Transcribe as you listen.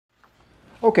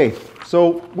Okay,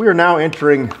 so we are now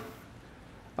entering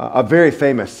a very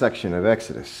famous section of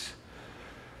Exodus,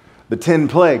 the 10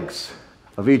 plagues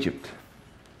of Egypt.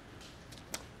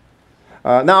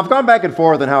 Now, I've gone back and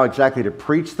forth on how exactly to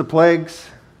preach the plagues.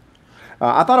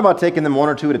 I thought about taking them one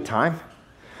or two at a time,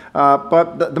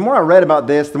 but the more I read about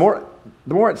this, the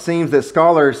more it seems that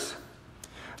scholars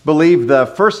believe the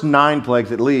first 9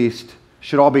 plagues, at least,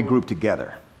 should all be grouped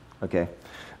together. Okay,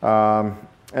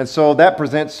 and so that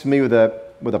presents me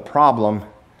with a problem.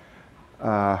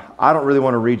 I don't really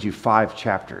want to read you 5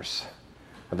 chapters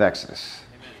of Exodus.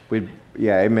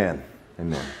 Amen.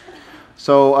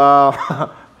 So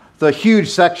it's a huge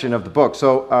section of the book.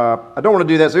 So I don't want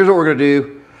to do that. So here's what we're going to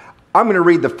do. I'm going to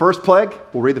read the first plague.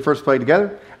 We'll read the first plague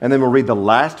together. And then we'll read the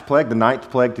last plague, the 9th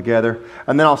plague, together.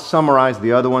 And then I'll summarize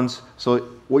the other ones. So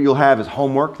what you'll have is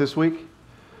homework this week.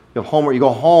 You have homework. You go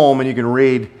home and you can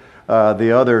read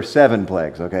the other 7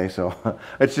 plagues, okay? So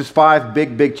it's just 5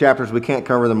 big chapters. We can't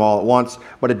cover them all at once,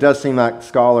 but it does seem like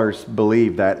scholars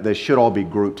believe that they should all be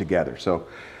grouped together. So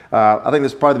I think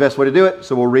this is probably the best way to do it.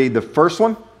 So we'll read the first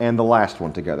one and the last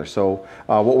one together. So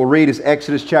what we'll read is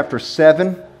Exodus chapter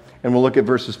 7, and we'll look at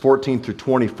verses 14 through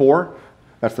 24.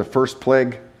 That's the first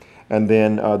plague. And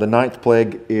then the 9th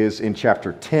plague is in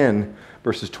chapter 10,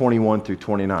 verses 21 through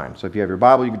 29. So if you have your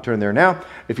Bible, you can turn there now.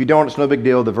 If you don't, it's no big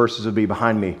deal. The verses will be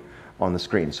behind me on the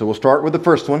screen. So we'll start with the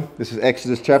first one. This is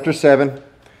Exodus chapter 7,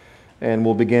 and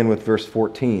we'll begin with verse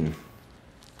 14.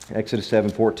 Exodus 7,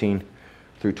 14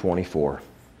 through 24.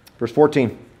 Verse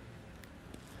 14.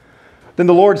 Then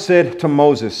the Lord said to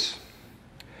Moses,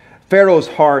 Pharaoh's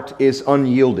heart is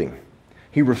unyielding.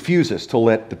 He refuses to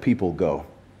let the people go.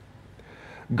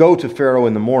 Go to Pharaoh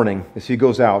in the morning as he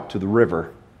goes out to the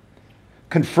river.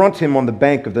 Confront him on the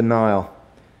bank of the Nile,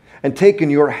 and take in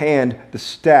your hand the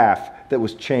staff that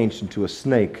was changed into a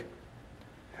snake.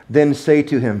 Then say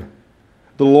to him,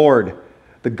 The Lord,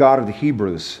 the God of the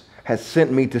Hebrews, has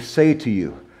sent me to say to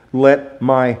you, let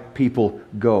my people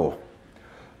go,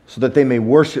 so that they may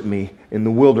worship me in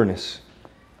the wilderness.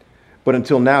 But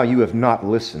until now you have not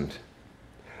listened.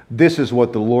 This is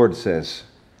what the Lord says.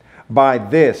 By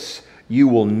this you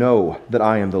will know that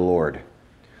I am the Lord.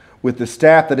 With the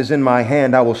staff that is in my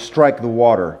hand I will strike the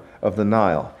water of the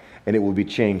Nile, and it will be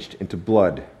changed into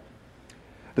blood.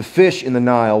 The fish in the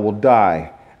Nile will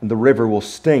die, and the river will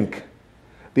stink.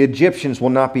 The Egyptians will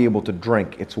not be able to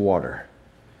drink its water.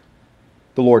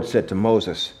 The Lord said to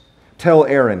Moses, Tell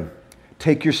Aaron,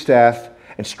 take your staff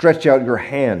and stretch out your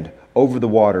hand over the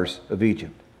waters of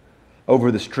Egypt,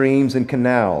 over the streams and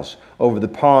canals, over the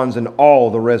ponds and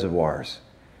all the reservoirs,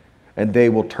 and they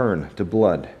will turn to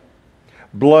blood.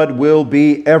 Blood will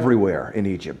be everywhere in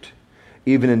Egypt,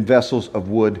 even in vessels of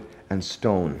wood and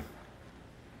stone.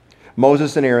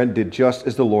 Moses and Aaron did just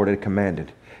as the Lord had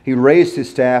commanded. He raised his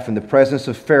staff in the presence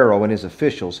of Pharaoh and his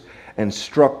officials and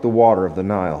struck the water of the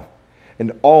Nile,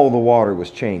 and all the water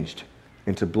was changed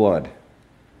into blood.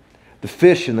 The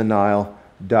fish in the Nile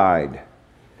died,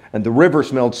 and the river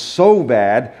smelled so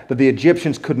bad that the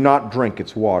Egyptians could not drink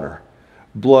its water.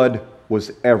 Blood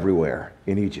was everywhere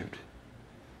in Egypt.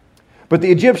 But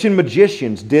the Egyptian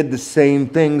magicians did the same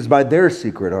things by their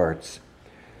secret arts.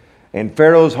 And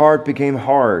Pharaoh's heart became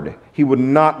hard. He would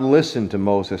not listen to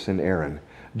Moses and Aaron,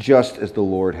 just as the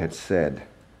Lord had said.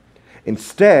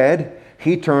 Instead,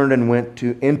 he turned and went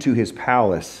into his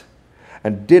palace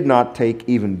and did not take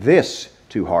even this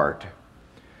to heart.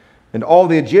 And all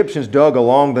the Egyptians dug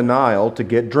along the Nile to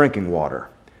get drinking water,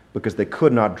 because they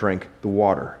could not drink the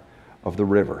water of the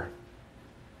river.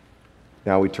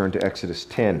 Now we turn to Exodus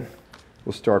 10.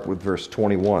 We'll start with verse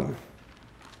 21.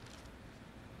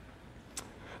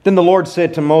 Then the Lord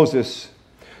said to Moses,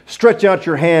 Stretch out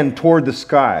your hand toward the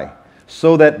sky,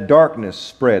 so that darkness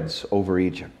spreads over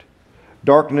Egypt,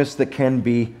 darkness that can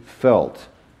be felt.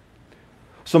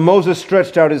 So Moses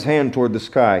stretched out his hand toward the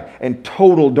sky, and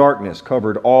total darkness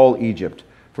covered all Egypt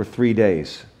for 3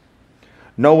 days.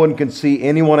 No one could see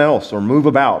anyone else or move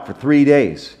about for 3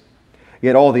 days.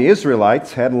 Yet all the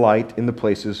Israelites had light in the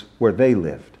places where they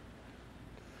lived.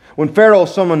 Then Pharaoh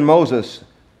summoned Moses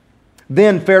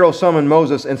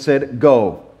and said,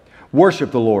 Go,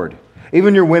 worship the Lord.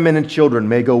 Even your women and children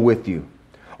may go with you.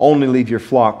 Only leave your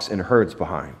flocks and herds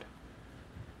behind.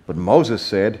 But Moses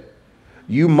said,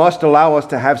 You must allow us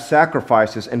to have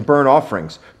sacrifices and burnt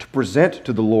offerings to present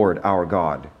to the Lord our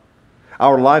God.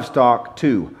 Our livestock,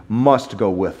 too, must go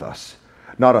with us.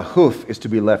 Not a hoof is to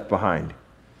be left behind.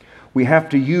 We have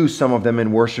to use some of them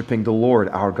in worshiping the Lord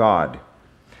our God.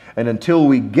 And until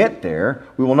we get there,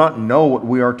 we will not know what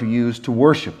we are to use to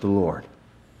worship the Lord.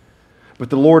 But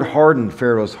the Lord hardened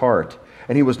Pharaoh's heart,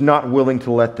 and he was not willing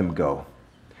to let them go.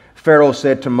 Pharaoh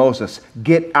said to Moses,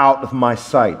 "Get out of my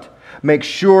sight. Make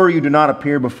sure you do not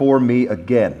appear before me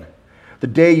again. The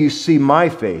day you see my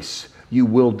face, you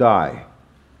will die."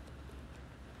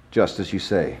 "Just as you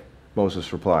say,"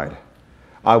 Moses replied.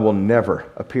 "I will never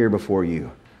appear before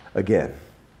you again."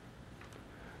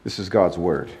 This is God's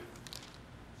word.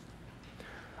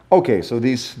 Okay, so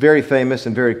these very famous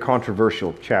and very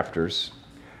controversial chapters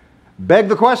beg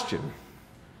the question,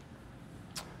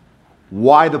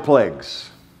 why the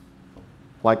plagues?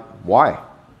 Like, why?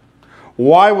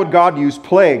 Why would God use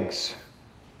plagues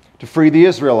to free the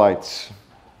Israelites?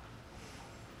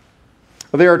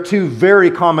 Well, there are two very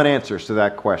common answers to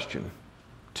that question.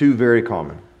 Two very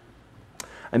common.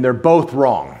 And they're both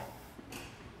wrong.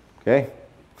 Okay?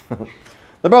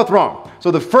 They're both wrong.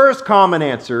 So the first common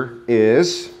answer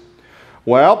is,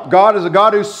 well, God is a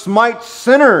God who smites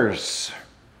sinners.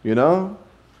 You know?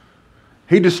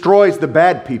 He destroys the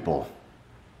bad people.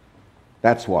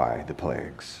 That's why the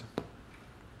plagues.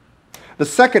 The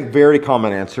second very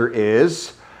common answer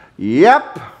is,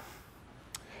 yep,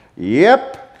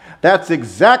 that's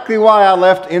exactly why I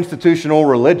left institutional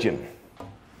religion.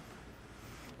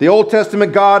 The Old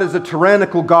Testament God is a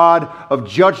tyrannical God of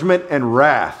judgment and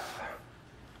wrath.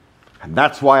 And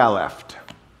that's why I left.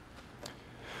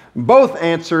 Both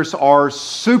answers are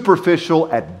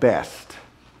superficial at best.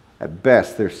 At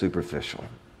best, they're superficial.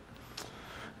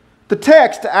 The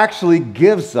text actually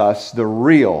gives us the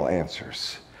real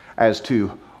answers as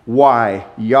to why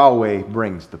Yahweh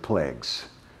brings the plagues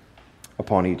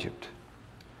upon Egypt.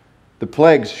 The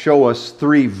plagues show us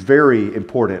three very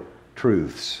important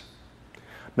truths.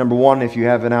 Number one, if you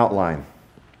have an outline.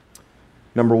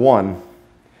 Number one,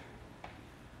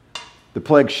 the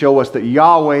plagues show us that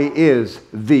Yahweh is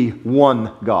the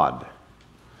one God.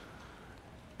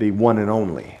 The one and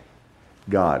only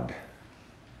God.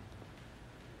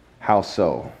 How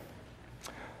so?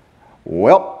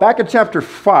 Well, back in chapter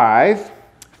 5,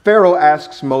 Pharaoh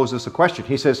asks Moses a question.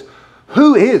 He says,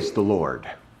 "Who is the Lord,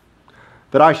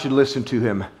 that I should listen to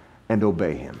him and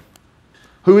obey him?"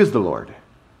 Who is the Lord,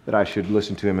 that I should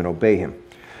listen to him and obey him?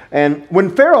 And when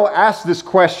Pharaoh asks this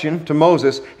question to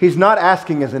Moses, he's not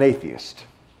asking as an atheist,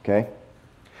 okay?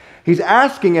 He's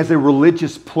asking as a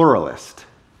religious pluralist.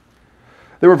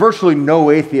 There were virtually no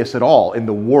atheists at all in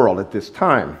the world at this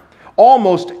time.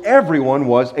 Almost everyone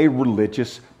was a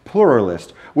religious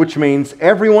pluralist, which means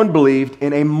everyone believed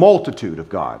in a multitude of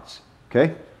gods,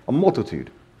 okay? A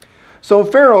multitude. So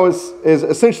Pharaoh is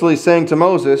essentially saying to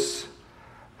Moses,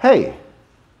 "Hey,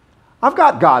 I've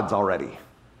got gods already.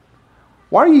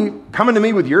 Why are you coming to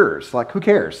me with yours? Like, who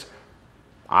cares?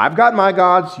 I've got my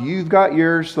gods, you've got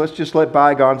yours. Let's just let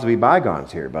bygones be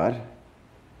bygones here, bud.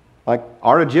 Like,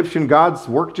 our Egyptian gods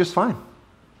work just fine.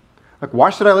 Like, why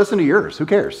should I listen to yours? Who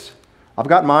cares? I've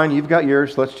got mine, you've got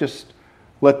yours. Let's just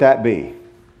let that be."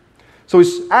 So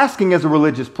he's asking as a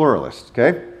religious pluralist,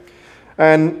 okay?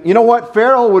 And you know what?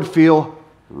 Pharaoh would feel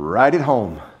right at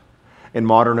home in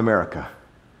modern America.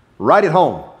 Right at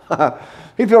home.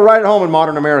 He'd feel right at home in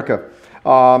modern America.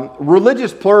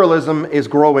 Religious pluralism is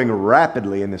growing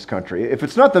rapidly in this country. If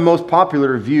it's not the most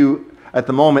popular view at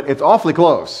the moment, it's awfully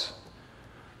close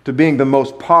to being the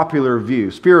most popular view,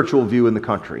 spiritual view in the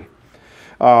country.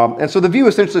 And so the view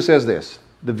essentially says this.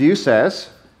 The view says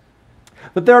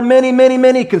that there are many, many,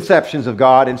 many conceptions of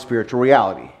God and spiritual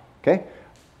reality. Okay?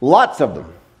 Lots of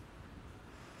them.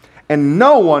 And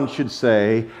no one should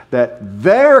say that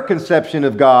their conception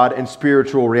of God and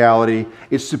spiritual reality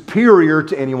is superior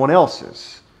to anyone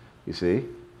else's. You see?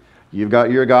 You've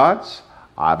got your gods,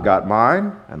 I've got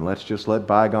mine, and let's just let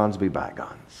bygones be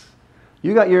bygones.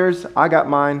 You got yours, I got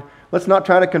mine. Let's not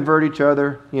try to convert each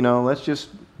other. You know, let's just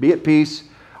be at peace.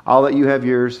 I'll let you have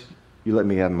yours. You let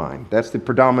me have mine. That's the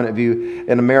predominant view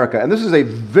in America. And this is a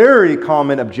very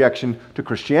common objection to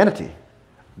Christianity.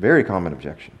 Very common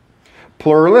objection.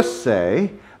 Pluralists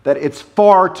say that it's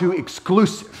far too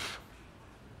exclusive.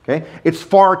 Okay? It's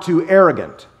far too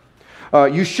arrogant.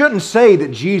 You shouldn't say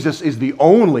that Jesus is the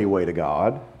only way to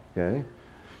God. Okay?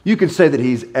 You can say that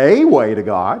he's a way to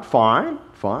God. Fine.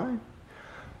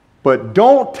 But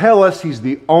don't tell us he's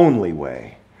the only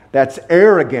way. That's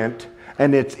arrogant,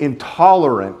 and it's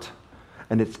intolerant,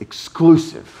 and it's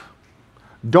exclusive.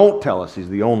 Don't tell us he's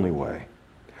the only way.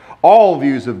 All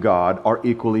views of God are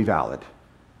equally valid.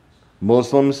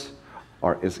 Muslims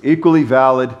are as equally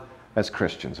valid as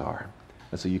Christians are.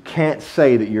 And so you can't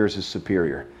say that yours is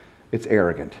superior. It's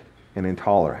arrogant and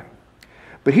intolerant.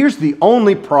 But here's the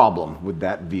only problem with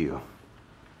that view.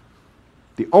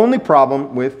 The only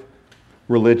problem with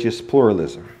religious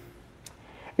pluralism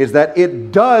is that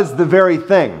it does the very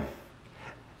thing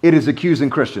it is accusing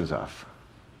Christians of.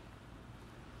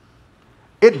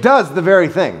 It does the very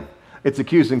thing it's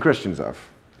accusing Christians of.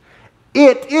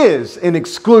 It is an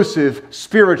exclusive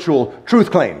spiritual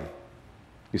truth claim,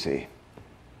 you see.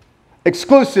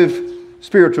 Exclusive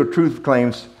spiritual truth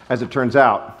claims, as it turns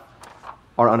out,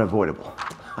 are unavoidable.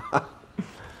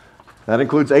 That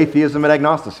includes atheism and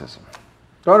agnosticism.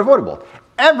 They're unavoidable.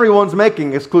 Everyone's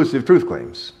making exclusive truth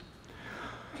claims.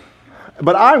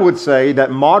 But I would say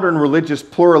that modern religious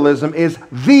pluralism is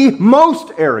the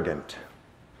most arrogant,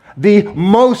 the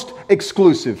most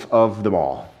exclusive of them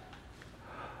all.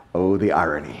 Oh, the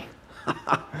irony.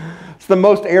 It's the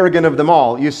most arrogant of them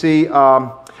all. You see,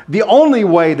 the only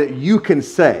way that you can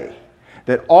say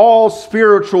that all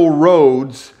spiritual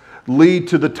roads lead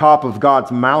to the top of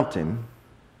God's mountain,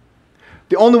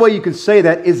 the only way you can say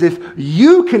that is if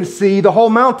you can see the whole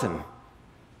mountain.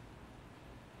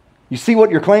 You see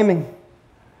what you're claiming?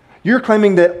 You're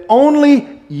claiming that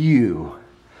only you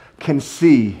can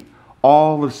see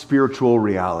all of spiritual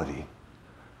reality.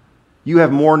 You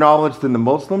have more knowledge than the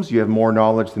Muslims. You have more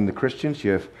knowledge than the Christians.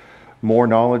 You have more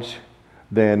knowledge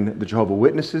than the Jehovah's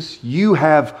Witnesses. You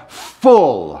have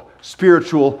full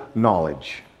spiritual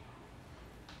knowledge.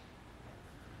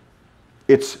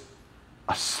 It's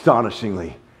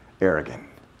astonishingly arrogant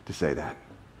to say that.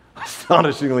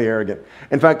 Astonishingly arrogant.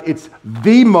 In fact, it's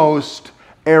the most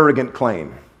arrogant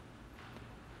claim.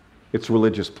 It's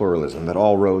religious pluralism, that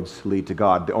all roads lead to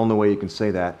God. The only way you can say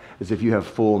that is if you have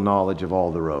full knowledge of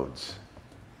all the roads.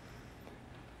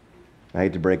 I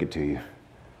hate to break it to you,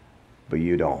 but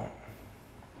you don't.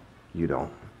 You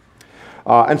don't.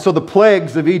 And so the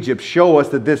plagues of Egypt show us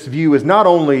that this view is not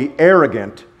only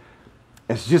arrogant,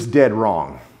 it's just dead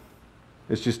wrong.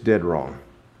 It's just dead wrong.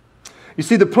 You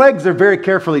see, the plagues are very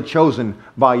carefully chosen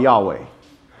by Yahweh.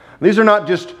 These are not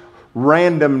just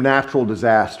random natural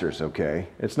disasters, okay?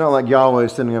 It's not like Yahweh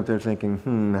is sitting up there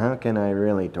thinking, how can I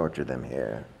really torture them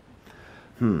here?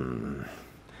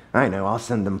 I know, I'll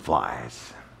send them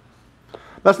flies.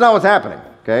 That's not what's happening,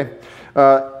 okay?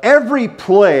 Every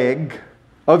plague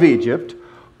of Egypt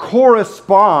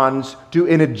corresponds to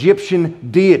an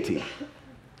Egyptian deity,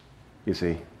 you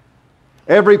see.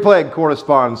 Every plague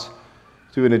corresponds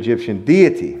to an Egyptian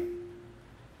deity.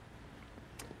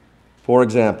 For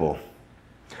example,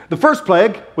 the first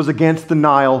plague was against the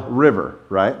Nile River,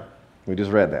 right? We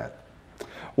just read that.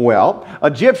 Well,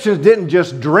 Egyptians didn't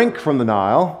just drink from the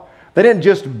Nile. They didn't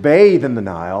just bathe in the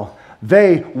Nile.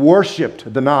 They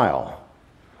worshipped the Nile.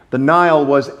 The Nile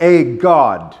was a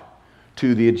god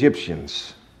to the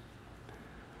Egyptians.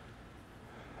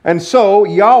 And so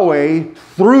Yahweh,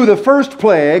 through the first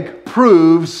plague,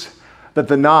 proves that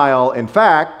the Nile, in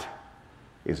fact,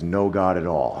 is no god at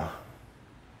all.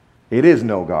 It is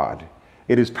no god.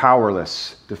 It is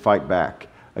powerless to fight back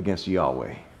against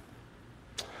Yahweh.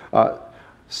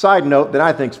 Side note that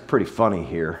I think is pretty funny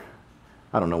here.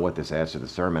 I don't know what this adds to the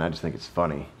sermon. I just think it's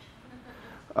funny.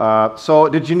 So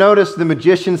did you notice the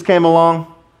magicians came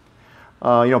along?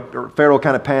 Pharaoh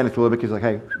kind of panicked a little bit. He's like,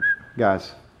 hey,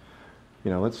 guys,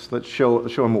 let's show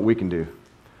him what we can do.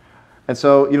 And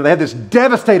so, they had this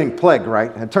devastating plague,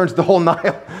 right? It turns the whole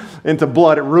Nile into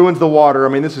blood. It ruins the water. I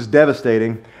mean, this is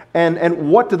devastating. And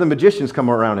what do the magicians come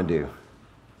around and do?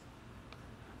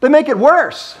 They make it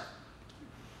worse.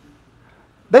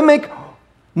 They make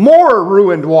more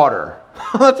ruined water.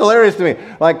 That's hilarious to me.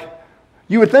 Like,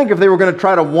 you would think if they were going to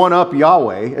try to one-up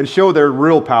Yahweh and show their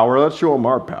real power, let's show them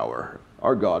our power,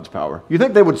 our God's power. You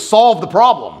think they would solve the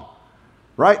problem,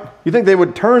 right? You think they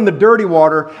would turn the dirty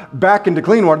water back into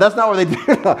clean water. That's not what they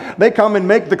do. They come and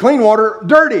make the clean water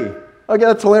dirty. Okay,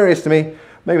 that's hilarious to me.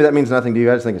 Maybe that means nothing to you.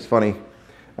 I just think it's funny.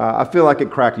 I feel like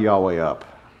it cracked Yahweh up.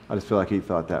 I just feel like he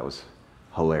thought that was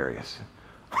hilarious.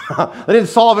 They didn't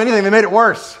solve anything. They made it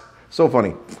worse. So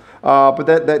funny. But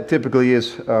that typically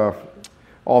is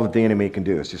all that the enemy can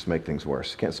do, is just make things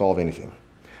worse. Can't solve anything.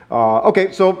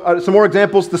 Okay, so some more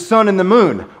examples. The sun and the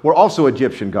moon were also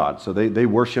Egyptian gods. So they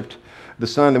worshipped the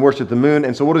sun, they worshipped the moon.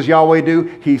 And so what does Yahweh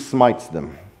do? He smites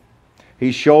them.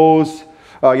 He shows,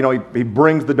 he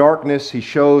brings the darkness. He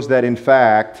shows that, in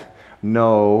fact,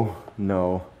 no.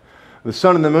 The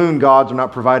sun and the moon gods are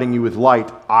not providing you with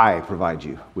light. I provide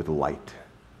you with light.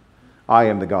 I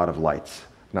am the God of lights,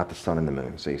 not the sun and the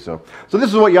moon. See, so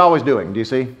this is what Yahweh's doing. Do you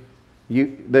see?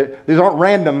 These aren't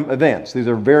random events. These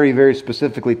are very, very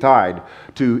specifically tied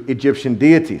to Egyptian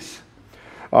deities.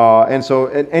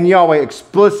 And Yahweh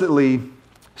explicitly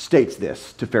states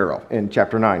this to Pharaoh in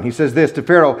chapter 9. He says this to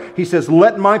Pharaoh. He says,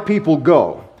 "Let my people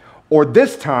go, or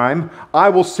this time I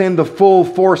will send the full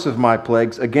force of my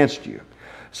plagues against you,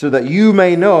 so that you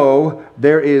may know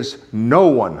there is no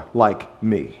one like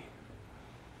me."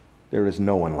 There is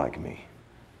no one like me.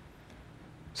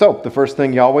 So, the first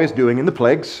thing Yahweh is doing in the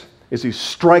plagues is he's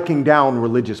striking down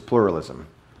religious pluralism.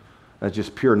 That's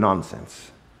just pure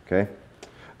nonsense. Okay?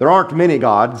 There aren't many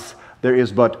gods. There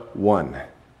is but one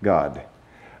God,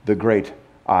 the great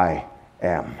I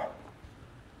am.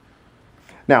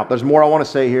 Now, there's more I want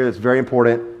to say here that's very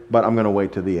important, but I'm going to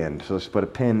wait to the end. So let's put a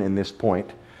pin in this point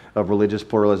of religious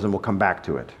pluralism. We'll come back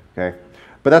to it. Okay?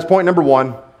 But that's point number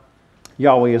one.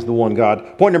 Yahweh is the one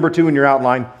God. Point number two in your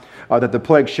outline that the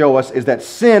plagues show us is that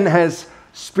sin has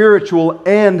spiritual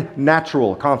and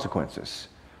natural consequences.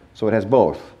 So it has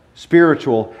both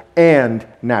spiritual and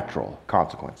natural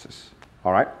consequences.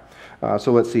 All right?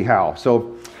 So let's see how.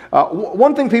 So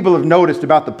one thing people have noticed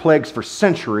about the plagues for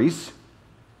centuries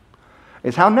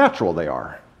is how natural they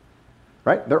are.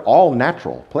 Right? They're all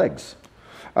natural plagues.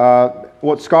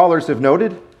 What scholars have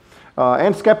noted,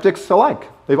 and skeptics alike,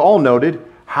 they've all noted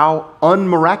how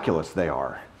unmiraculous they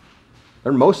are.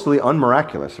 They're mostly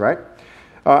unmiraculous, right?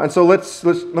 And so let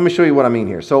me show you what I mean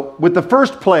here. So with the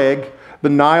first plague, the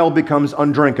Nile becomes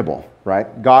undrinkable,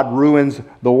 right? God ruins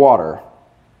the water.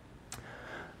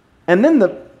 And then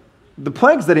the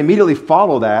plagues that immediately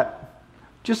follow that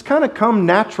just kind of come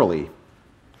naturally.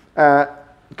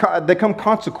 They come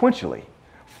consequentially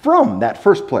from that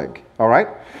first plague, all right?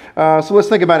 So let's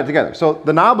think about it together. So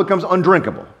the Nile becomes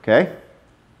undrinkable, okay?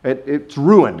 It's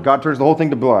ruined. God turns the whole thing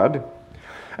to blood.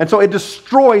 And so it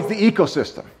destroys the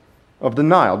ecosystem of the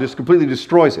Nile, just completely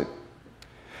destroys it.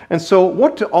 And so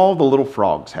what do all the little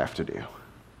frogs have to do?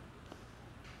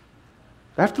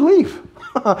 They have to leave.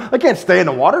 They can't stay in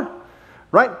the water,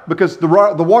 right? Because the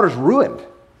water's ruined.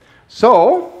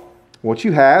 So what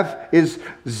you have is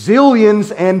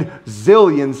zillions and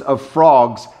zillions of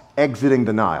frogs exiting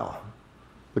the Nile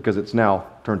because it's now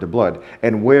turned to blood.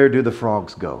 And where do the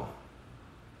frogs go?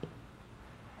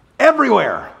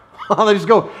 Everywhere. They just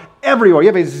go everywhere. You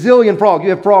have a zillion frogs. You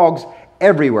have frogs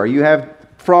everywhere. You have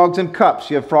frogs in cups.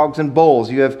 You have frogs in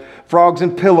bowls. You have frogs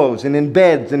in pillows and in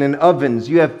beds and in ovens.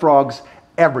 You have frogs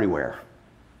everywhere.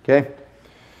 Okay?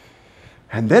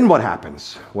 And then what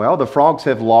happens? Well, the frogs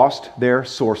have lost their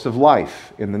source of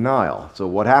life in the Nile. So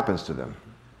what happens to them?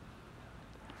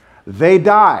 They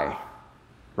die.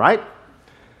 Right?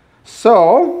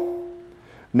 So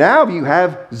now you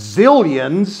have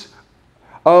zillions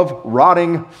of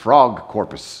rotting frog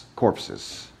corpses.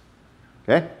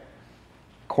 Okay?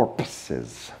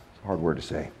 Corpses. Hard word to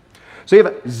say. So you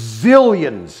have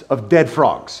zillions of dead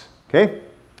frogs. Okay?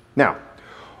 Now,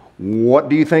 what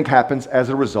do you think happens as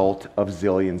a result of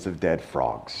zillions of dead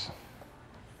frogs?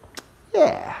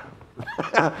 Yeah.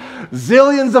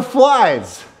 Zillions of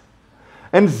flies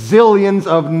and zillions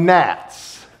of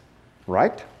gnats.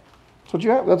 Right?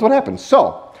 That's what happens.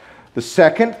 So, the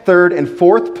second, third, and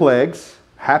fourth plagues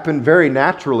happen very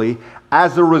naturally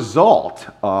as a result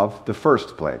of the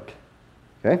first plague.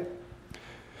 Okay?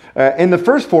 In the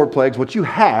first four plagues, what you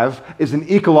have is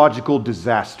an ecological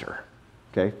disaster.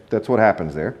 Okay? That's what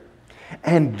happens there.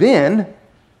 And then,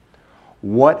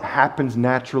 what happens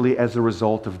naturally as a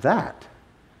result of that?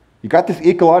 You got this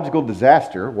ecological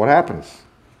disaster. What happens?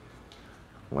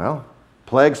 Well,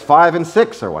 plagues 5 and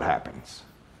 6 are what happens.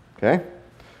 Okay?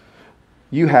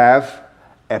 You have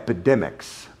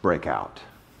epidemics break out.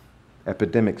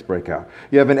 Epidemics break out.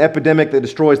 You have an epidemic that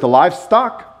destroys the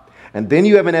livestock, and then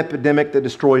you have an epidemic that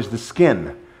destroys the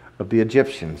skin of the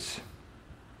Egyptians.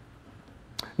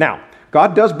 Now,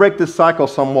 God does break this cycle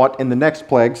somewhat in the next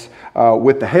plagues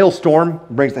with the hailstorm,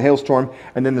 brings the hailstorm,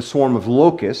 and then the swarm of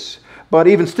locusts. But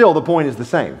even still, the point is the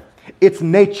same. It's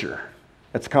nature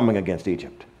that's coming against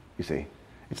Egypt, you see.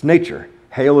 It's nature.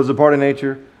 Hail is a part of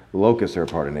nature. Locusts are a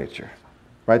part of nature.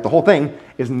 Right? The whole thing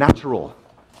is natural.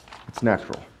 It's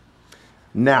natural.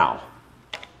 Now,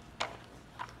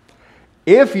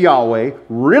 if Yahweh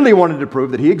really wanted to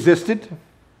prove that he existed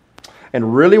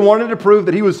and really wanted to prove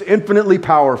that he was infinitely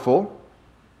powerful,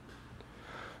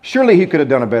 surely he could have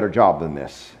done a better job than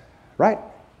this, right?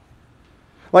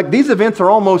 Like, these events are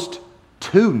almost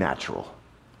too natural,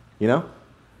 you know?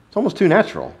 It's almost too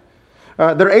natural.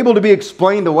 They're able to be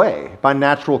explained away by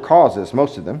natural causes,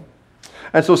 most of them.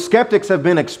 And so skeptics have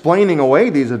been explaining away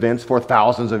these events for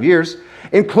thousands of years,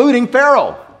 including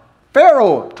Pharaoh.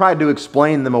 Pharaoh tried to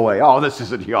explain them away. Oh, this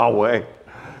isn't Yahweh.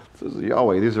 This is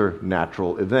Yahweh. These are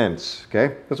natural events.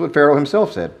 Okay? That's what Pharaoh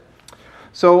himself said.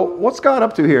 So what's God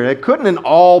up to here? Couldn't an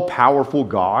all-powerful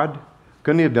God,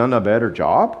 couldn't he have done a better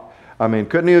job? I mean,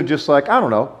 couldn't he have just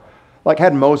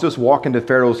had Moses walk into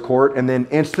Pharaoh's court and then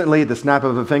instantly, at the snap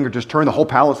of a finger, just turn the whole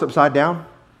palace upside down?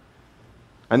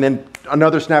 And then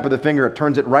another snap of the finger, it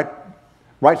turns it right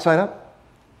side up?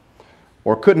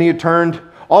 Or couldn't he have turned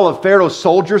all of Pharaoh's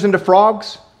soldiers into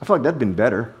frogs? I feel like that'd been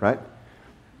better, right?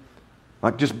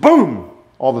 Like just boom,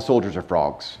 all the soldiers are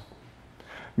frogs.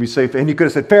 And you could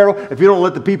have said, Pharaoh, if you don't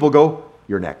let the people go,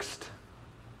 you're next.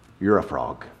 You're a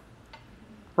frog.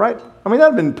 Right? I mean,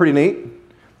 that would have been pretty neat.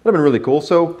 That would have been really cool.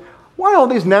 So why all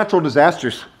these natural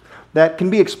disasters that can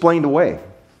be explained away?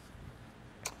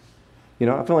 I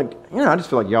just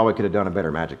feel like Yahweh could have done a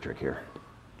better magic trick here.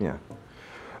 Yeah.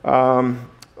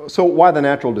 So why the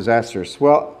natural disasters?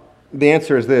 Well, the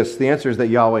answer is this. The answer is that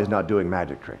Yahweh is not doing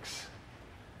magic tricks.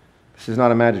 This is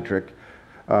not a magic trick.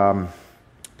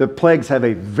 The plagues have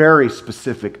a very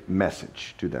specific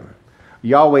message to them.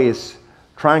 Yahweh is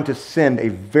trying to send a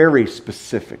very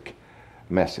specific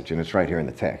message, and it's right here in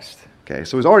the text. Okay,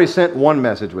 so he's already sent one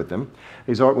message with them.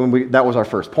 That was our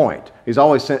first point. He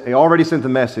already sent the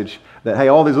message that, hey,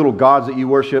 all these little gods that you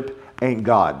worship ain't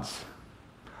gods.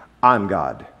 I'm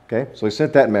God. Okay, so he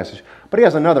sent that message. But he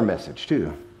has another message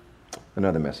too.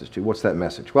 What's that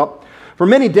message? Well, for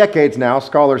many decades now,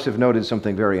 scholars have noted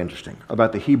something very interesting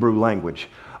about the Hebrew language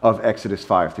of Exodus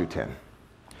 5 through 10.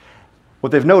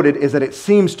 What they've noted is that it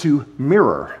seems to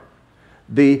mirror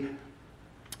the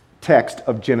text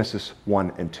of Genesis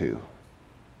 1 and 2.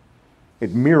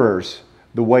 It mirrors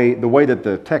the way that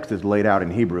the text is laid out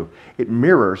in Hebrew. It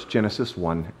mirrors Genesis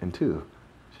 1 and 2,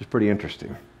 which is pretty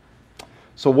interesting.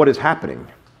 So what is happening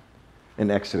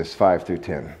in Exodus 5 through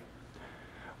 10?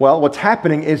 Well, what's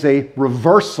happening is a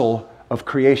reversal of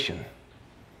creation.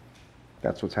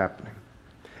 That's what's happening.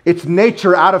 It's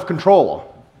nature out of control.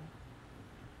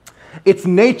 It's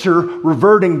nature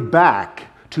reverting back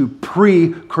to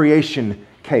pre-creation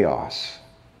chaos.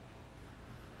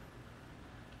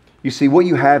 You see, what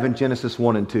you have in Genesis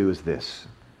 1 and 2 is this.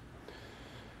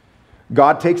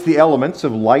 God takes the elements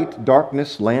of light,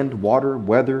 darkness, land, water,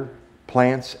 weather,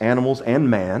 plants, animals, and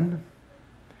man,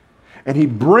 and he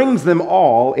brings them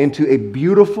all into a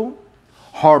beautiful,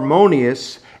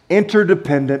 harmonious,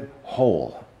 interdependent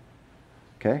whole.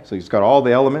 Okay, so he's got all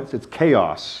the elements. It's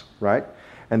chaos, right?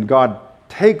 And God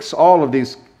takes all of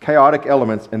these chaotic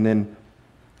elements and then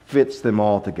fits them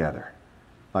all together,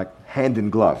 like hand in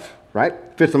glove, right?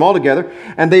 Fits them all together,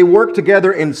 and they work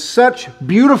together in such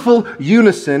beautiful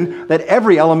unison that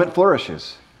every element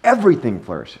flourishes. Everything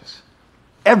flourishes.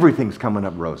 Everything's coming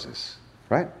up roses,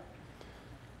 right?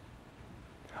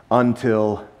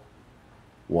 Until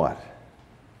what?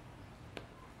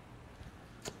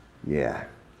 Yeah.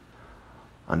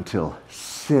 Until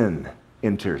sin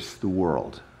enters the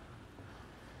world.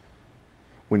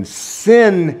 When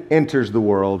sin enters the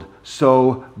world,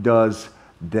 so does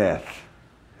death,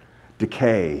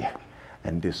 decay,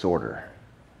 and disorder.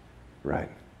 Right?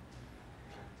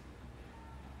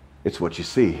 It's what you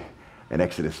see in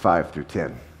Exodus 5 through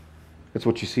 10. It's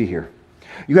what you see here.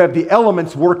 You have the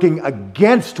elements working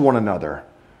against one another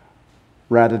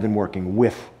rather than working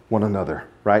with one another,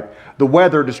 right? The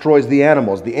weather destroys the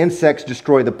animals, the insects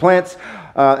destroy the plants,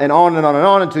 and on and on and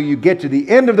on until you get to the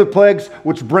end of the plagues,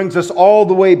 which brings us all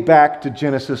the way back to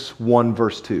Genesis 1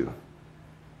 verse 2.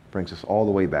 Brings us all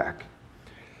the way back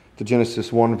to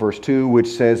Genesis 1 verse 2, which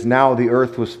says, "Now the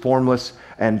earth was formless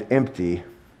and empty.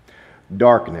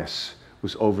 Darkness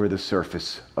was over the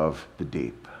surface of the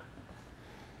deep."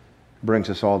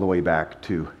 Brings us all the way back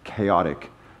to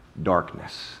chaotic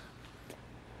darkness.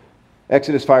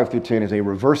 Exodus 5 through 10 is a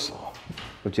reversal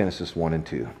of Genesis 1 and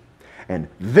 2. And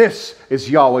this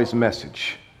is Yahweh's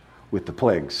message with the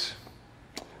plagues.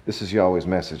 This is Yahweh's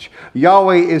message.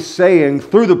 Yahweh is saying,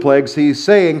 through the plagues, he's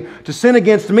saying, to sin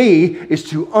against me is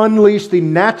to unleash the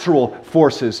natural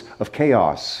forces of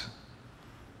chaos.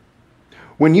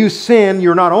 When you sin,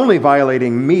 you're not only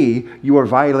violating me, you are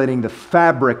violating the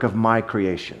fabric of my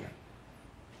creation.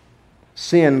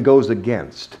 Sin goes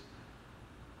against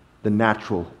the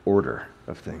natural order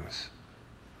of things.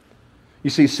 You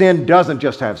see, sin doesn't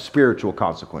just have spiritual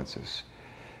consequences.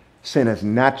 Sin has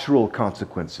natural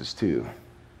consequences too.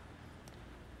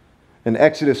 And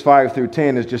Exodus 5 through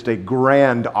 10 is just a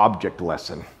grand object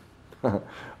lesson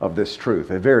of this truth,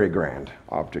 a very grand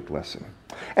object lesson.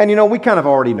 And we kind of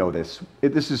already know this.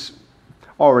 This is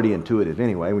already intuitive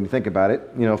anyway, when you think about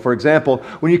it. For example,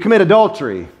 when you commit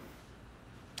adultery,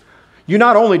 you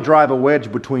not only drive a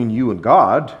wedge between you and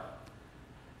God,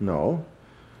 no,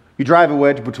 you drive a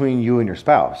wedge between you and your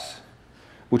spouse,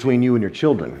 between you and your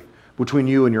children, between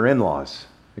you and your in-laws,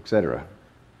 etc.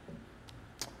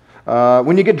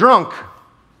 When you get drunk,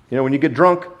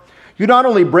 you not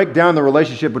only break down the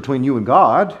relationship between you and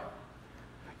God,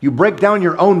 you break down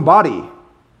your own body,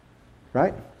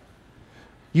 right?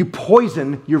 You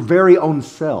poison your very own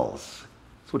cells.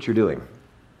 That's what you're doing.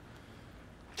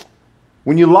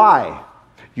 When you lie,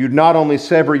 you not only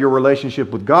sever your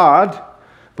relationship with God,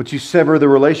 but you sever the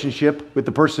relationship with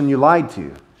the person you lied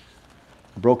to.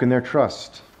 broken their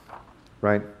trust,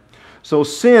 right? So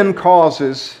sin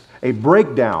causes a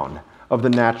breakdown of the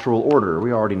natural order.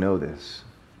 We already know this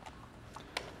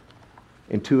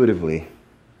intuitively.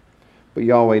 But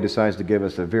Yahweh decides to give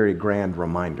us a very grand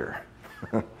reminder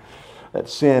that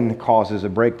sin causes a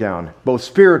breakdown, both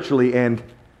spiritually and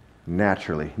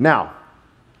naturally. Now,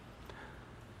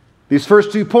 these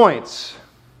first 2 points,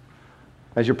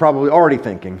 as you're probably already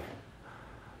thinking,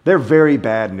 they're very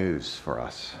bad news for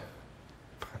us.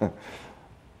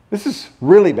 This is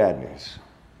really bad news.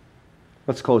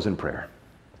 Let's close in prayer.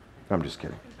 I'm just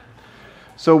kidding.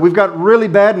 So we've got really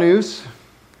bad news.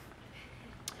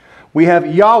 We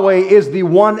have Yahweh is the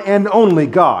one and only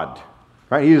God,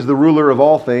 right? He is the ruler of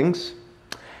all things.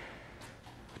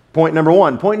 Point number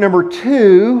 1. Point number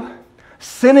 2,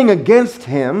 sinning against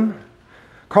him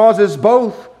causes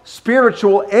both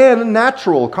spiritual and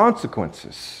natural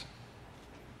consequences.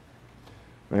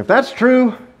 And if that's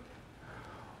true,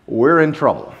 we're in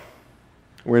trouble.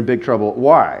 We're in big trouble.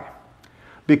 Why?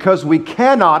 Because we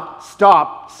cannot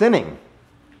stop sinning.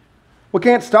 We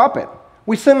can't stop it.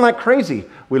 We sin like crazy.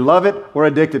 We love it. We're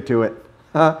addicted to it.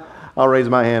 I'll raise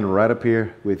my hand right up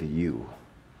here with you.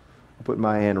 I'll put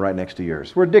my hand right next to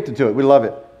yours. We're addicted to it. We love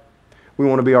it. We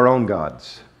want to be our own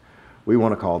gods. We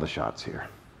want to call the shots here.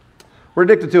 We're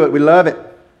addicted to it. We love it.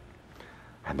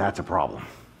 And that's a problem.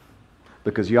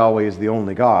 Because Yahweh is the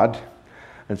only God,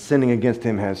 and sinning against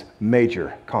him has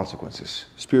major consequences,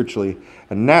 spiritually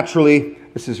and naturally.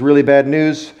 This is really bad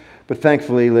news, but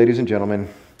thankfully, ladies and gentlemen,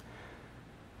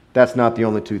 that's not the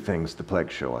only 2 things the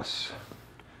plagues show us.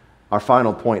 Our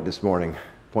final point this morning,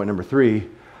 point number 3,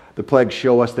 the plagues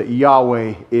show us that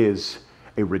Yahweh is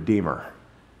a redeemer.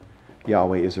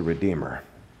 Yahweh is a redeemer.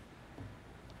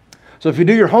 So if you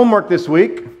do your homework this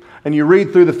week and you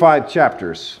read through the 5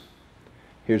 chapters,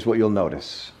 here's what you'll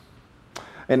notice.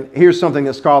 And here's something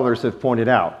that scholars have pointed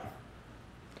out.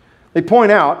 They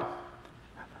point out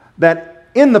that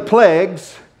in the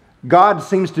plagues, God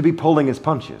seems to be pulling his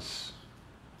punches.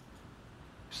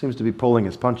 Seems to be pulling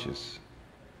his punches.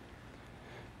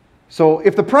 So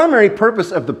if the primary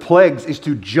purpose of the plagues is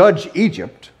to judge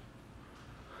Egypt,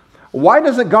 why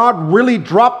doesn't God really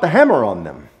drop the hammer on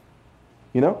them?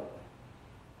 You know?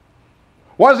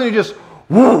 Why doesn't he just,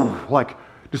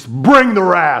 just bring the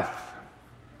wrath?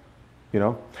 You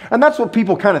know? And that's what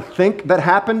people kind of think that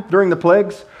happened during the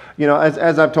plagues. You know,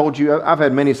 as I've told you, I've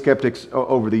had many skeptics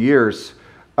over the years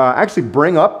actually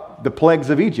bring up the plagues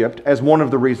of Egypt as one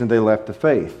of the reasons they left the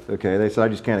faith. Okay, they said, I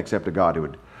just can't accept a God who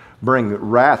would bring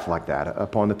wrath like that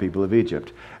upon the people of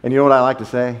Egypt. And you know what I like to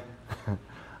say?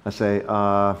 I say,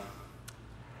 have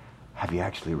you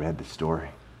actually read the story?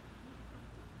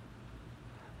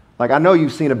 Like, I know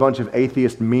you've seen a bunch of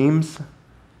atheist memes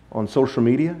on social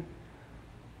media.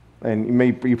 And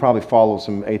you probably follow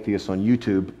some atheists on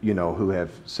YouTube, you know, who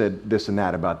have said this and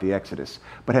that about the Exodus.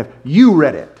 But have you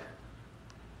read it?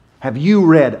 Have you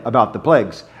read about the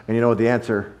plagues? And you know what the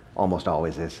answer almost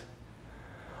always is?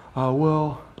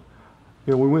 Well,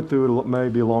 you know, we went through it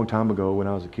maybe a long time ago when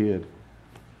I was a kid.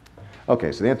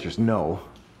 Okay, so the answer is no.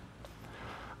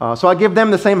 So I give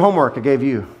them the same homework I gave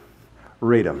you.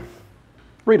 Read them.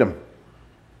 Read them.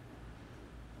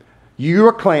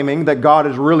 You're claiming that God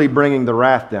is really bringing the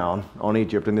wrath down on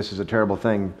Egypt, and this is a terrible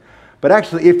thing. But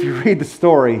actually, if you read the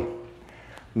story,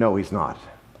 no, he's not.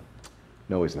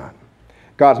 No, he's not.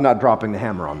 God's not dropping the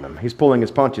hammer on them. He's pulling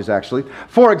his punches, actually.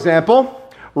 For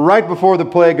example, right before the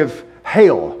plague of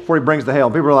hail, before he brings the hail,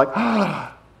 people are like,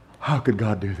 how could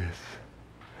God do this?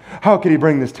 How could he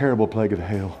bring this terrible plague of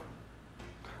hail?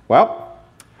 Well,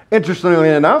 interestingly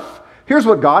enough, here's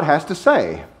what God has to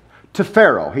say to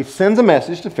Pharaoh. He sends a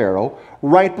message to Pharaoh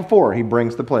right before he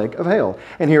brings the plague of hail.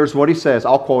 And here's what he says.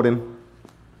 I'll quote him.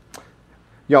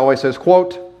 Yahweh says,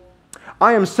 quote,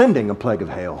 I am sending a plague of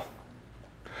hail.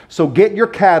 So get your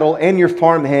cattle and your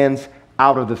farm hands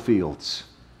out of the fields.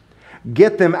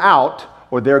 Get them out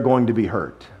or they're going to be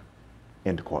hurt.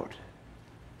 End quote.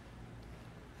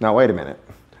 Now, wait a minute.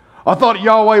 I thought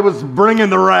Yahweh was bringing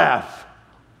the wrath.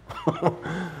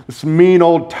 This mean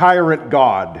old tyrant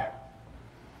God.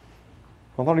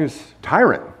 I thought he was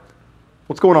tyrant.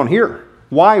 What's going on here?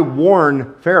 Why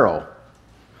warn Pharaoh?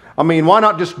 I mean, why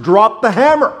not just drop the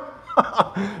hammer?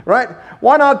 Right?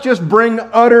 Why not just bring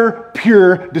utter,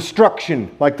 pure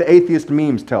destruction like the atheist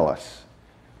memes tell us?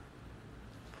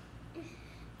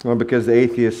 Well, because the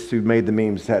atheists who made the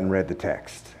memes hadn't read the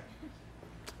text.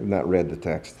 Have not read the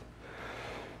text.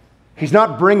 He's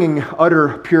not bringing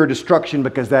utter, pure destruction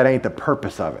because that ain't the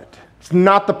purpose of it. It's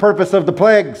not the purpose of the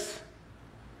plagues.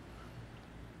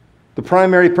 The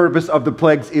primary purpose of the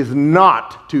plagues is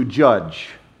not to judge.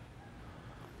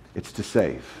 It's to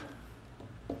save.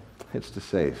 It's to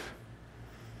save.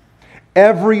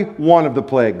 Every one of the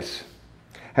plagues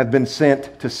have been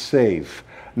sent to save,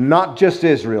 not just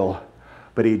Israel,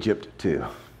 but Egypt too.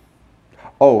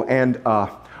 Oh, and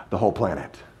the whole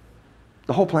planet.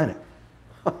 The whole planet.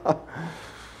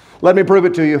 Let me prove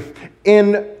it to you.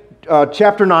 In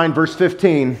chapter 9, verse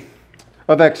 15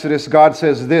 of Exodus, God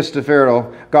says this to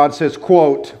Pharaoh. God says,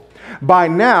 quote, "By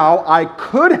now I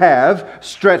could have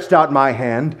stretched out my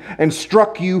hand and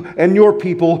struck you and your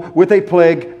people with a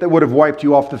plague that would have wiped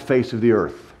you off the face of the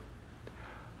earth.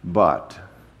 But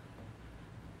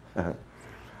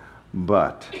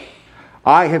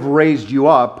I have raised you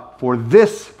up for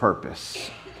this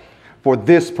purpose,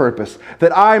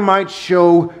 that I might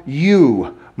show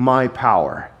you my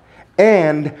power,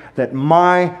 and that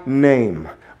my name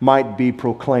might be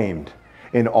proclaimed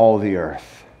in all the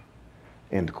earth."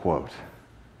 End quote.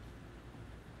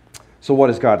 So what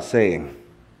is God saying?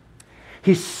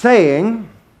 He's saying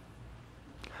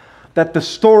that the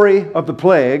story of the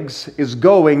plagues is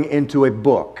going into a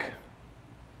book.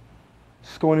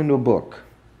 It's going into a book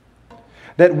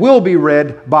that will be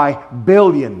read by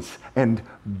billions and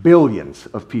billions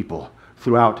of people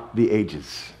throughout the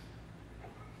ages.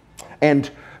 And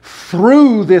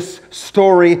through this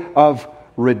story of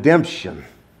redemption,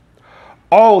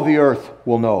 all the earth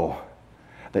will know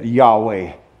that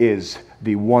Yahweh is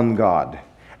the one God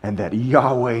and that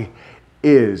Yahweh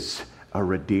is a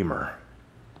redeemer.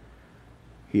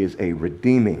 He is a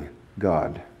redeeming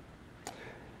God.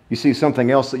 You see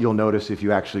something else that you'll notice if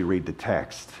you actually read the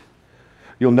text.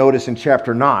 You'll notice in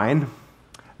chapter 9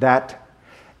 that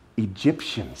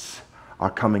Egyptians are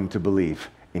coming to believe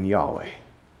in Yahweh.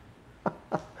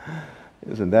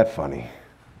 Isn't that funny?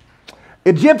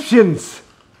 Egyptians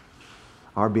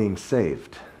are being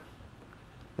saved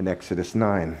in Exodus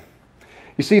 9.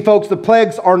 You see, folks, the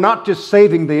plagues are not just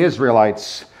saving the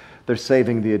Israelites, they're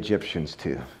saving the Egyptians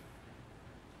too.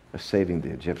 They're saving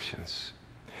the Egyptians.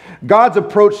 God's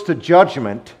approach to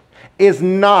judgment is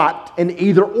not an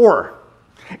either or.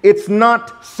 It's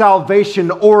not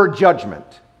salvation or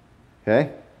judgment.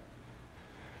 Okay?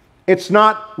 It's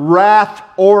not wrath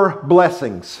or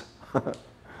blessings.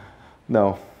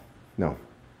 No.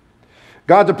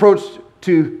 God's approach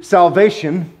to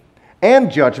salvation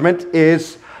and judgment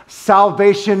is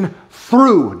salvation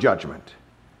through judgment.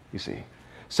 You see,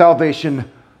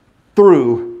 salvation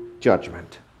through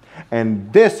judgment.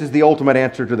 And this is the ultimate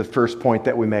answer to the first point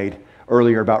that we made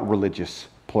earlier about religious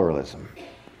pluralism.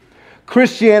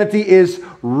 Christianity is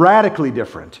radically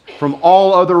different from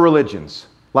all other religions,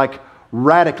 like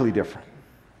radically different.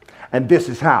 And this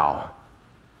is how.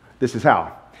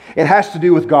 It has to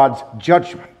do with God's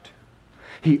judgment.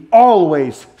 He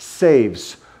always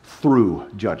saves through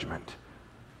judgment.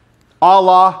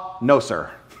 Allah, no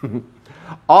sir.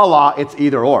 Allah, it's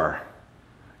either or.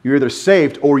 You're either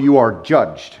saved or you are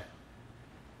judged.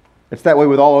 It's that way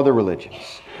with all other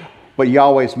religions. But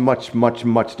Yahweh's much, much,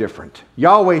 much different.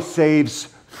 Yahweh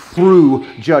saves through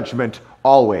judgment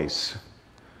always.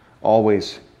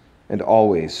 Always and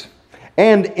always.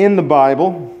 And in the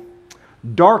Bible,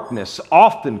 darkness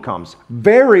often comes,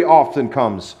 very often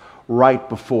comes, right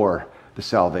before the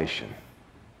salvation.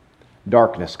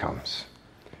 Darkness comes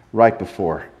right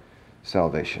before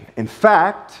salvation. In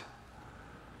fact,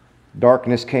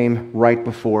 darkness came right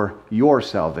before your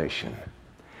salvation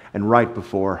and right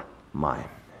before mine.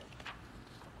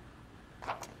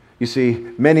 You see,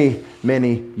 many,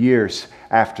 many years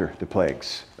after the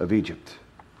plagues of Egypt,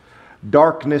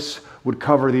 darkness would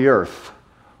cover the earth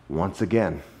once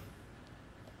again.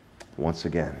 Once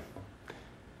again.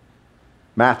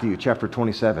 Matthew chapter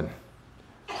 27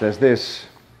 says this.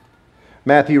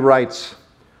 Matthew writes,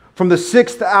 "From the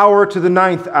 6th hour to the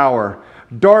 9th hour,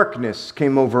 darkness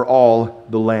came over all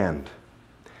the land.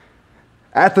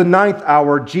 At the 9th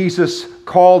hour, Jesus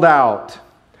called out,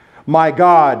 'My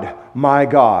God,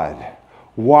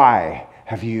 why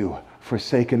have you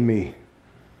forsaken me?'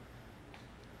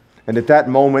 And at that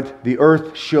moment, the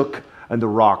earth shook and the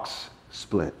rocks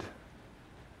split."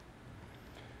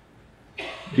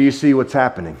 Do you see what's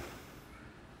happening?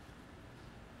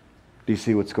 Do you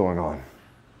see what's going on?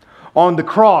 On the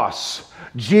cross,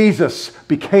 Jesus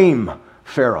became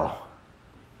Pharaoh.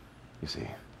 You see.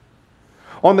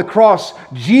 On the cross,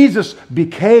 Jesus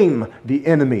became the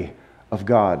enemy of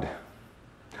God.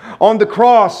 On the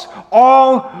cross,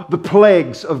 all the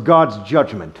plagues of God's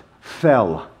judgment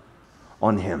fell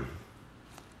on him.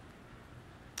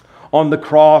 On the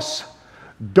cross,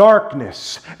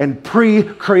 darkness and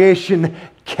pre-creation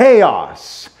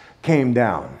chaos came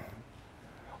down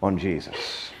on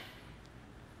Jesus.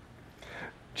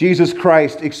 Jesus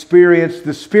Christ experienced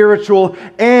the spiritual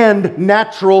and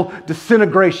natural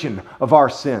disintegration of our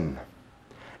sin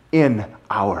in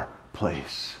our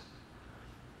place.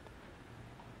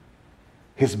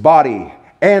 His body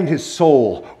and his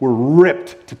soul were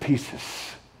ripped to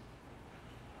pieces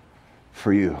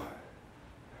for you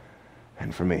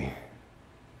and for me.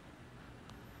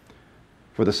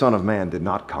 For the Son of Man did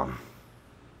not come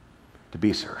to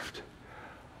be served,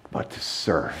 but to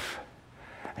serve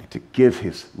and to give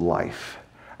his life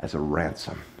as a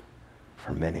ransom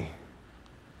for many.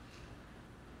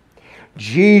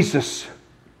 Jesus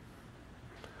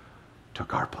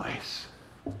took our place.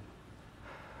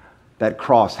 That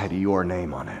cross had your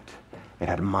name on it. It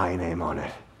had my name on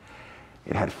it.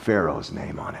 It had Pharaoh's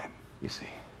name on it, you see.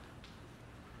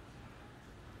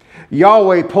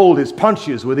 Yahweh pulled his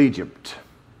punches with Egypt.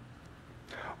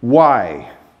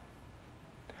 Why?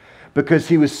 Because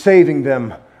he was saving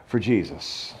them for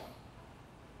Jesus.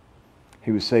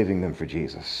 He was saving them for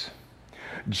Jesus.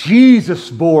 Jesus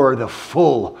bore the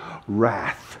full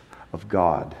wrath of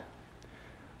God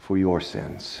for your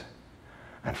sins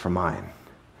and for mine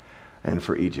and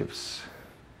for Egypt's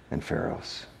and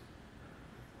Pharaoh's.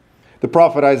 The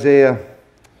prophet Isaiah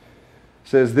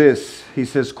says this. He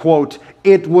says, quote,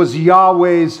 "It was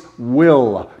Yahweh's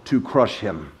will to crush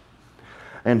him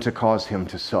and to cause him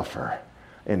to suffer,"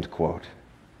 end quote.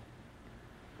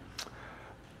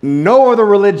 No other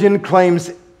religion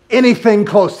claims anything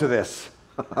close to this.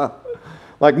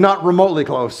 Like not remotely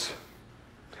close.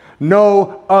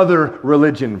 No other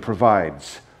religion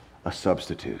provides a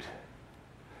substitute.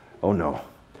 Oh no.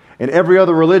 In every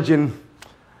other religion,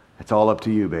 it's all up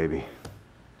to you, baby.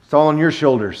 It's all on your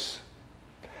shoulders.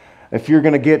 If you're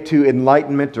going to get to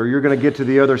enlightenment, or you're going to get to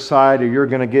the other side, or you're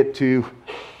going to get to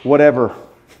whatever,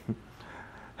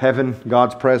 heaven,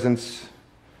 God's presence,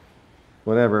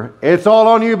 whatever, it's all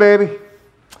on you, baby.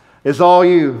 It's all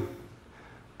you.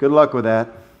 Good luck with that.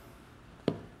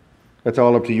 That's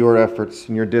all up to your efforts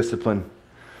and your discipline,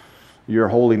 your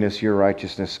holiness, your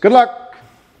righteousness. Good luck.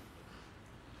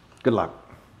 Good luck.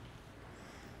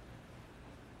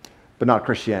 But not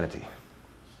Christianity.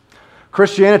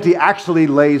 Christianity actually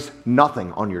lays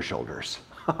nothing on your shoulders.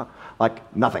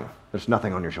 Like nothing. There's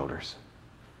nothing on your shoulders.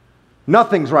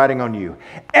 Nothing's riding on you.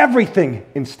 Everything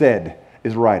instead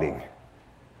is riding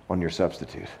on your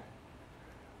substitute,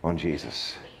 on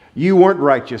Jesus. You weren't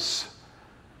righteous,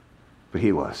 but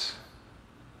he was.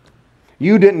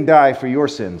 You didn't die for your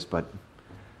sins, but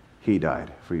he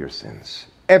died for your sins.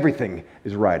 Everything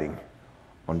is riding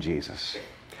on Jesus.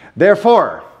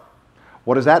 Therefore,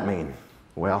 what does that mean?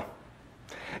 Well,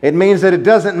 it means that it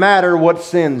doesn't matter what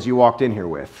sins you walked in here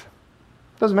with.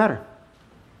 It doesn't matter.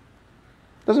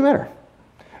 It doesn't matter.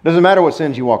 It doesn't matter what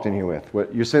sins you walked in here with.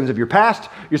 What, your sins of your past,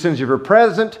 your sins of your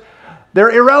present,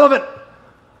 they're irrelevant.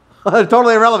 They're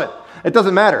totally irrelevant. It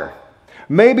doesn't matter.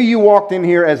 Maybe you walked in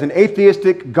here as an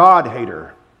atheistic God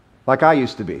hater, like I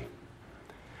used to be.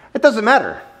 It doesn't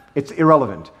matter. It's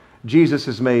irrelevant. Jesus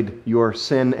has made your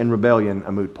sin and rebellion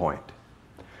a moot point,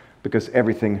 because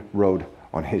everything rode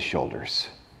on his shoulders,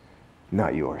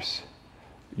 not yours.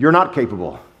 You're not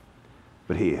capable,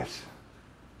 but he is.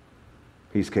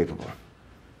 He's capable.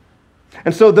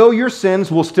 And so though your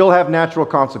sins will still have natural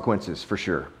consequences, for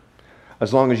sure,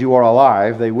 as long as you are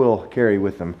alive, they will carry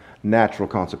with them natural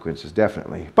consequences,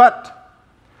 definitely. But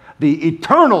the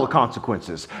eternal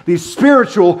consequences, these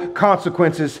spiritual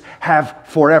consequences, have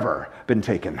forever been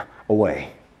taken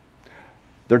away.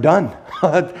 They're done.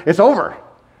 It's over.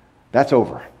 That's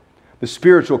over. The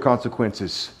spiritual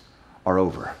consequences are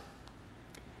over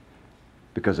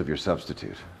because of your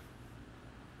substitute.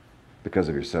 Because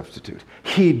of your substitute.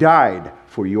 He died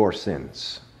for your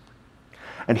sins.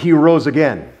 And he rose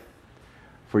again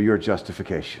for your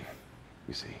justification,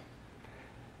 you see.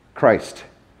 Christ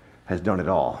has done it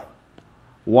all.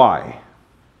 Why?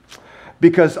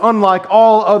 Because unlike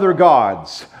all other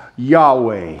gods,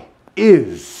 Yahweh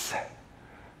is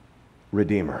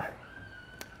Redeemer.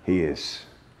 He is.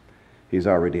 He's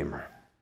our Redeemer.